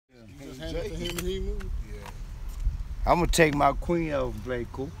after him and he moved? Yeah. I'm gonna take my queen off and play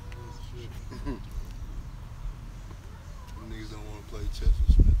cool. Niggas don't want to play chess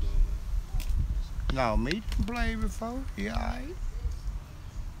with Smith though, No, me didn't play before. Yeah, alright.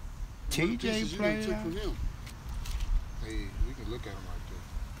 TJ played. Took from him. Hey, we can look at him right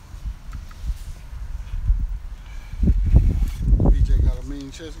BJ got a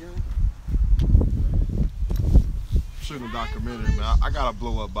mean chess game. Shooting a documentary, man. I gotta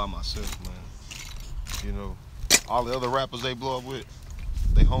blow up by myself, man. You know, all the other rappers they blow up with,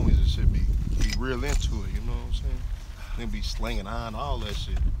 they homies and shit be real into it. You know what I'm saying? They be slinging iron, all that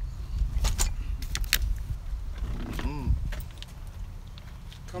shit.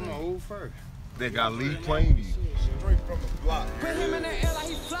 Come on, who first? They got Lee Plainview. Straight from the block. Put him in the air like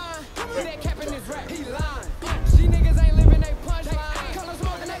he flying. See that cap in his rap, he lying. She niggas ain't living they punchline. Color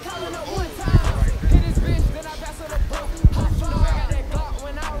smoking, they calling up one time. Hit his bitch, then I pass her the broke. Hot you know I got that Glock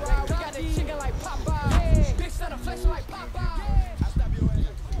when I ride. We got that chicken like Popeye. Big son of flesh like Popeye.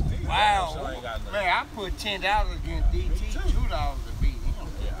 Wow. Man, I put $10 against DT, $2 to beat him.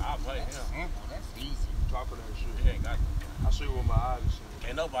 Yeah, I'll play him. Simple, that's easy. Top of that shit. He ain't got I see with my eyes and shit.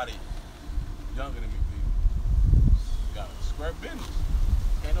 Ain't nobody younger than me beat me. Got square business.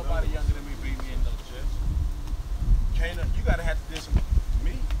 Ain't nobody younger than me beat me in no chess. You gotta have to diss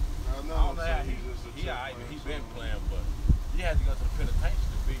me. I don't know how he alright, he been playing, but you had to go to the penitentiary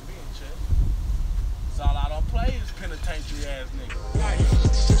to beat me in chess. That's all I don't play is penitentiary ass niggas.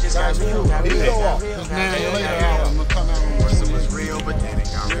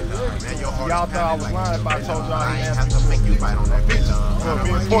 Y'all thought I was lying if I told y'all I ain't have to make you bite on that bitch.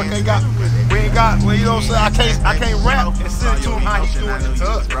 Me and Pork ain't got, we ain't got, well, you know what I'm saying? I can't rap and send it to him how he doing it to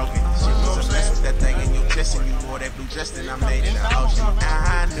us. You know what I'm saying? That thing in your chest and you wore that blue dress and I made it in the ocean.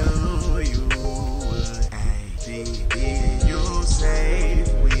 I knew you would. Did you say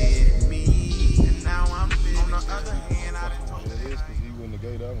with me? And now I'm on the other hand. I done told you.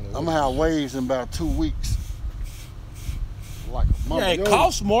 I'm gonna have waves in about 2 weeks. Like a month. Yeah, it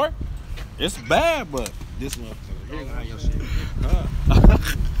costs more. It's bad, but this motherfucker here got your shit.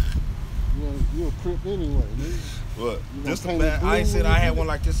 You a crip anyway, nigga. What? This a bad. I ain't said I had one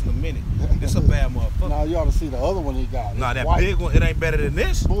like this in a minute. This a bad motherfucker. Now you ought to see the other one he got. Nah, that white. big one, it ain't better than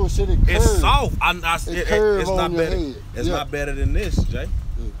this. Bullshit, it It's curved. soft. It's not better. head. It's Yeah. not better than this, Jay.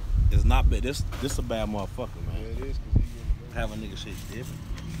 It's not better. This a bad motherfucker, man. Yeah, it is, because he Have a nigga shit different.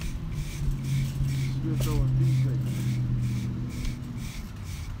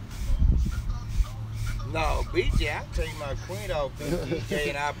 No, BJ, I take my queen off DJ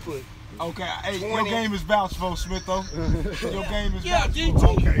and I put. Okay, hey, 20. your game is vouched for, Smith, though. Your game is Yeah, vouched GT. for.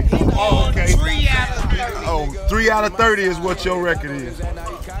 Okay. Oh, okay. 3 out of 30. Oh, 3 out of 30 is what your record is.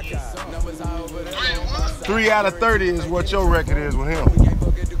 3 out of 30 is what your record is with him.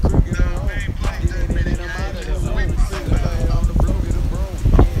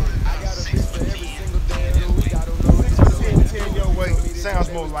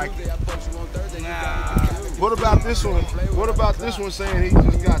 Sounds more like it. What about this one? What about this one saying he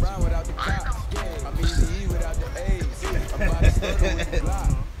just got you?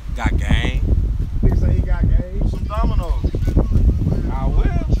 Got game. Nigga say he got game. Some dominoes. I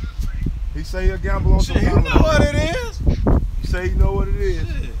will. He say he'll gamble on some Shit, you dominoes. know what it is. He say he know what it is.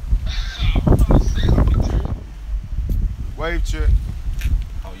 Shit. Wave check.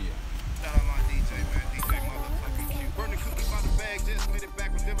 Oh yeah. Shout out my DJ, man. DJ motherfucking cute. Burn the cookie by the bag, just made it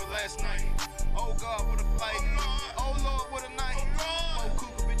back with Denver last night. Oh God, what a flight. Oh Lord, what a night. Oh,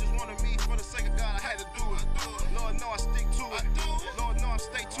 cougar bitches wanted me for the sake of God, I had to do it. Lord, know I stick to it. Lord, know I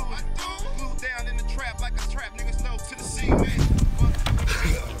stay to it. Glued down in the trap like a trap, niggas know to the sea,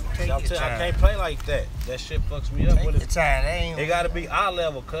 man. Y'all tell I can't play like that. That shit fucks me up. Take your time. It gotta be eye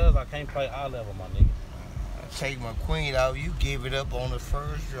level, cuz I can't play eye level, my nigga. I take my queen out, you give it up on the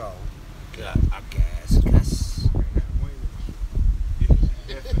first draw. God, I guess.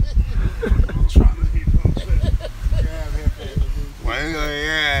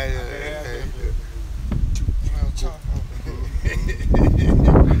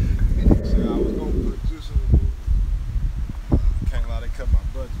 Can't lie, they cut my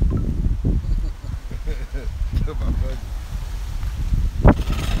budget. Cut my budget.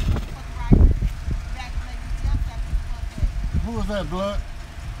 Who was that, blood?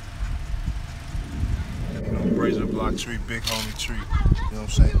 You know, Brazier Block Tree, big homie tree. You know what I'm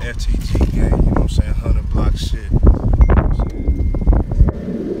saying? FTG gang, you know what I'm saying? 100 block shit.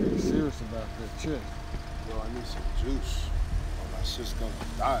 You serious about that chick? Yo, I need some juice. Or my shit's gonna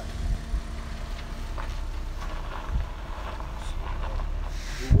die.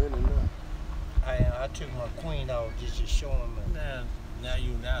 Who winning now? I took my queen out just to show him. Nah, Now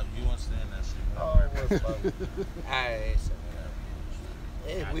you understand that shit. Oh, what's up? Alright,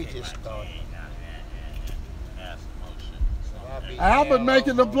 we just started. Albert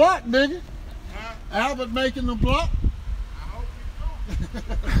making the block, nigga. Albert making the block.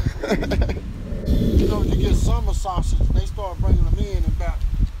 You know, you get summer sausage, they start bringing them in about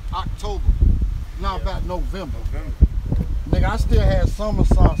October. Now about November. Nigga, I still had summer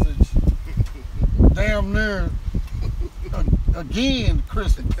sausage damn near again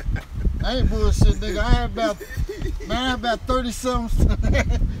Christmas. I ain't bullshit, nigga. I had about 30-something.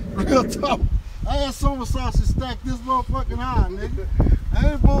 Real talk. I had summer sausage stacked this motherfucking high, nigga.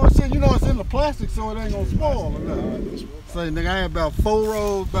 I ain't bullshit. You know it's in the plastic, so it ain't gonna spoil or nothing. Say, nigga, I had about 4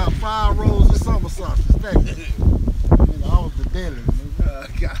 rolls, about 5 rolls of summer sausage stacked. Nigga, I was the deli, nigga.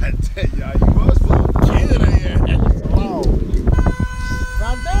 God damn, y'all, you must kill that. Oh.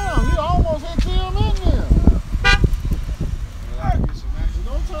 Goddamn, he almost hit him in there.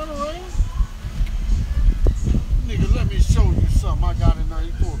 Don't turn around. Nigga, let me show you something. I got in there.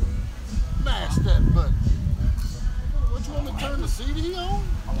 He pulled it. Mash that button. What, you want me to turn the CD on?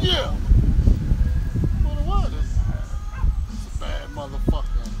 Yeah. What? It's a bad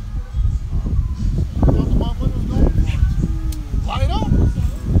motherfucker. What the motherfucker's going? Light up.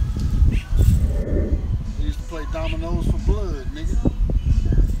 They used to play dominoes for blood, nigga.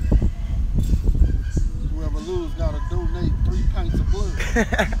 Whoever lose gotta donate 3 pints of blood.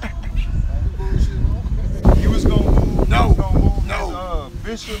 You was gonna move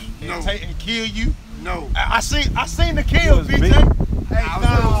Bishop and kill you? No. I seen the kill, BJ. Hey,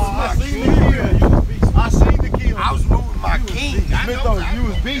 I seen the kill. I seen the kill. I was moving my king. Smitho, you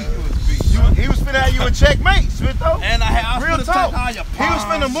was beat. He was finna have you a checkmate, Smitho. And I was real talk. All your He was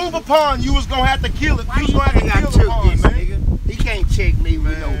finna move a pawn. You was gonna have to kill it. Why you was gonna have to kill the pawn, man. Nigga? He can't check me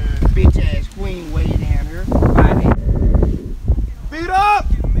with no bitch ass queen way down here. Beat up.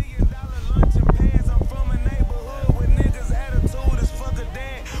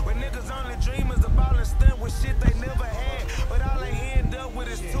 Shit they never had, but all they end up with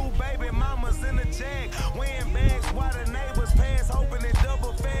is 2 baby mamas in a jag, wearing bags while the neighbors pass, hoping it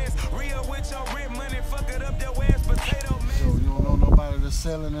double fast. Real with your rent money, fuck it up your ass potato man. So you don't know nobody that's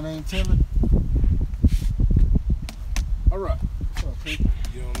selling and ain't telling? All right. What's up, people?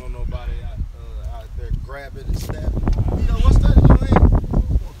 You don't know nobody out there grabbing and stabbing. Yo, what's that in your hand?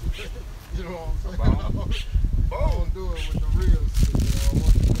 You know what I'm saying? I don't do it with the real shit, you know.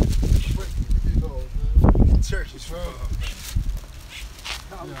 You know what I'm saying? Church is from.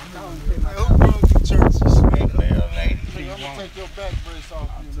 I hope you churches, man. Little lady, I'm gonna take your back brace off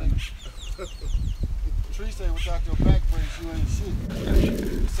you, nigga. Tree say without your back brace you ain't shit.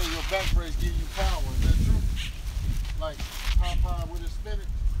 You say your back brace give you power. Is that true? Like Popeye with his spinach?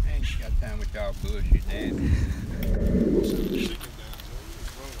 I ain't got time with y'all bullshit, Dad. Let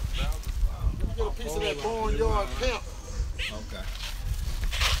me get a piece of that barnyard pimp. Okay.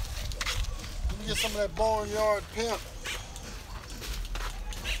 Let me get some of that barnyard pimp.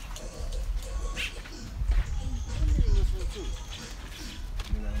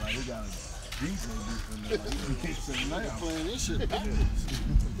 Like he got a decent Now playing this shit backwards.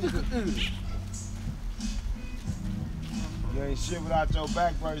 You ain't shit without your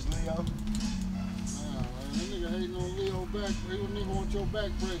back brace, Leo. Nah, man, that nigga hating on Leo back. He don't even want your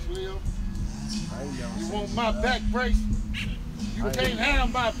back brace, Leo. You want my back brace? You can't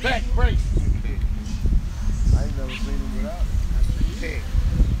have my back brace. I ain't never seen him without it.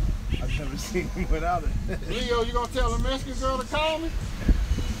 I've never seen him without it. Leo, you gonna tell the Mexican girl to call me?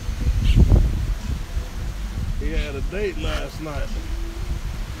 He had a date last night.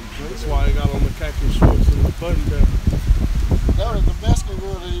 That's why he got on the khaki shorts and the button down. That was the Mexican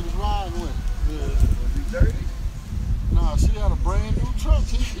girl that he was riding with. Yeah. Was he dirty? Nah, she had a brand new truck.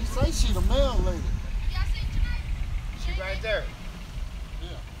 He say she the mail lady. She right there.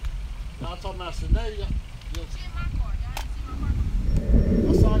 Yeah. Now I'm talking about Sinead. Yeah.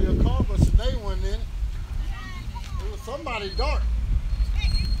 I saw your car, but Sinead wasn't in it. It was somebody dark.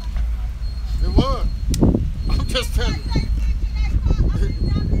 It was. I'm just telling you.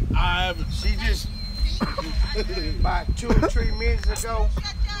 I haven't. She just about 2 or 3 minutes ago.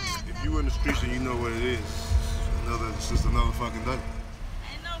 If you in the streets and you know what it is, it's just another fucking day. Ain't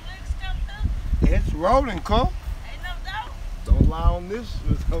no licks coming up. It's rolling, cuz. Ain't no doubt. Don't lie on this.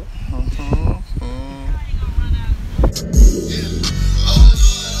 I ain't gonna run out.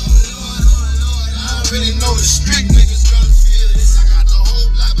 I already know the street niggas gonna feel this. I got the whole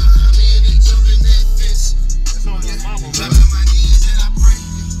block behind me and they jumping that fence. It's on your mama, Drop on my knees and I pray.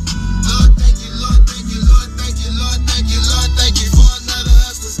 Lord, thank you, Lord, thank you, Lord, thank you, Lord, thank you, Lord, thank you for another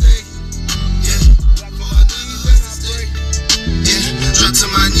hustler's day. Yeah, for another hustler's day. Yeah,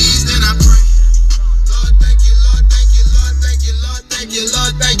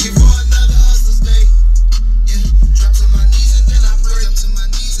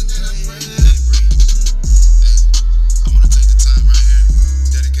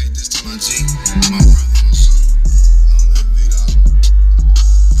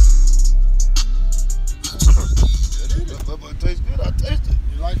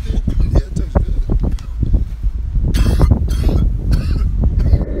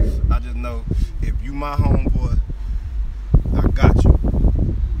 my homeboy, I got you. You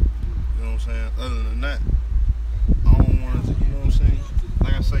know what I'm saying? Other than that, I don't want to, you know what I'm saying?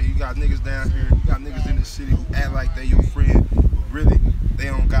 Like I say, you got niggas down here, you got niggas in the city who act like they your friend, but really, they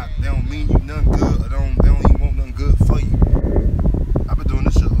don't mean you nothing good, or they don't even want nothing good for you. I've been doing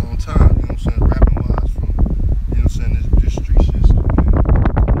this shit a long time, you know what I'm saying? Rapping wise from, you know what I'm saying, this street shit. So,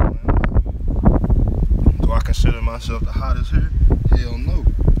 do I consider myself the hottest here? Hell no.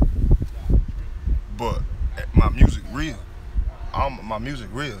 But my music real. My music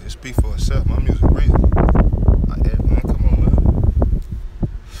real. It speaks for itself. My music real. Man, come on, man.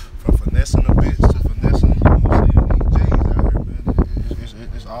 From finessing a bitch to finessing, you know what I'm saying, these J's out here, man.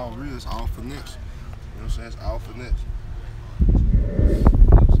 It's all real. It's all finesse. You know what I'm saying? It's all finesse. You know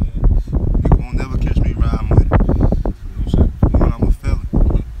what I'm saying? Nigga won't never catch me riding with it. You know what I'm saying? For one, I'm a felon. You know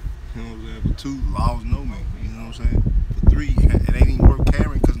what I'm saying? For two, laws know me. You know what I'm saying? For three, it ain't even worth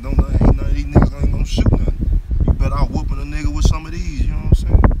carrying because ain't none of these niggas ain't gonna shoot nothing. You better out whooping a nigga with some of these, you know what I'm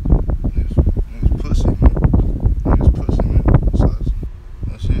saying? Niggas pussy, man. Niggas pussy, man.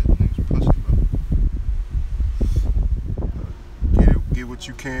 That's it. Niggas pussy, bro. Get what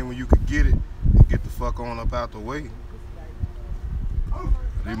you can when you can get it and get the fuck on up out the way.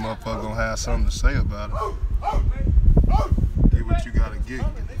 These motherfuckers gonna have something to say about it. Get what you gotta get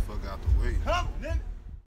and get the fuck out the way.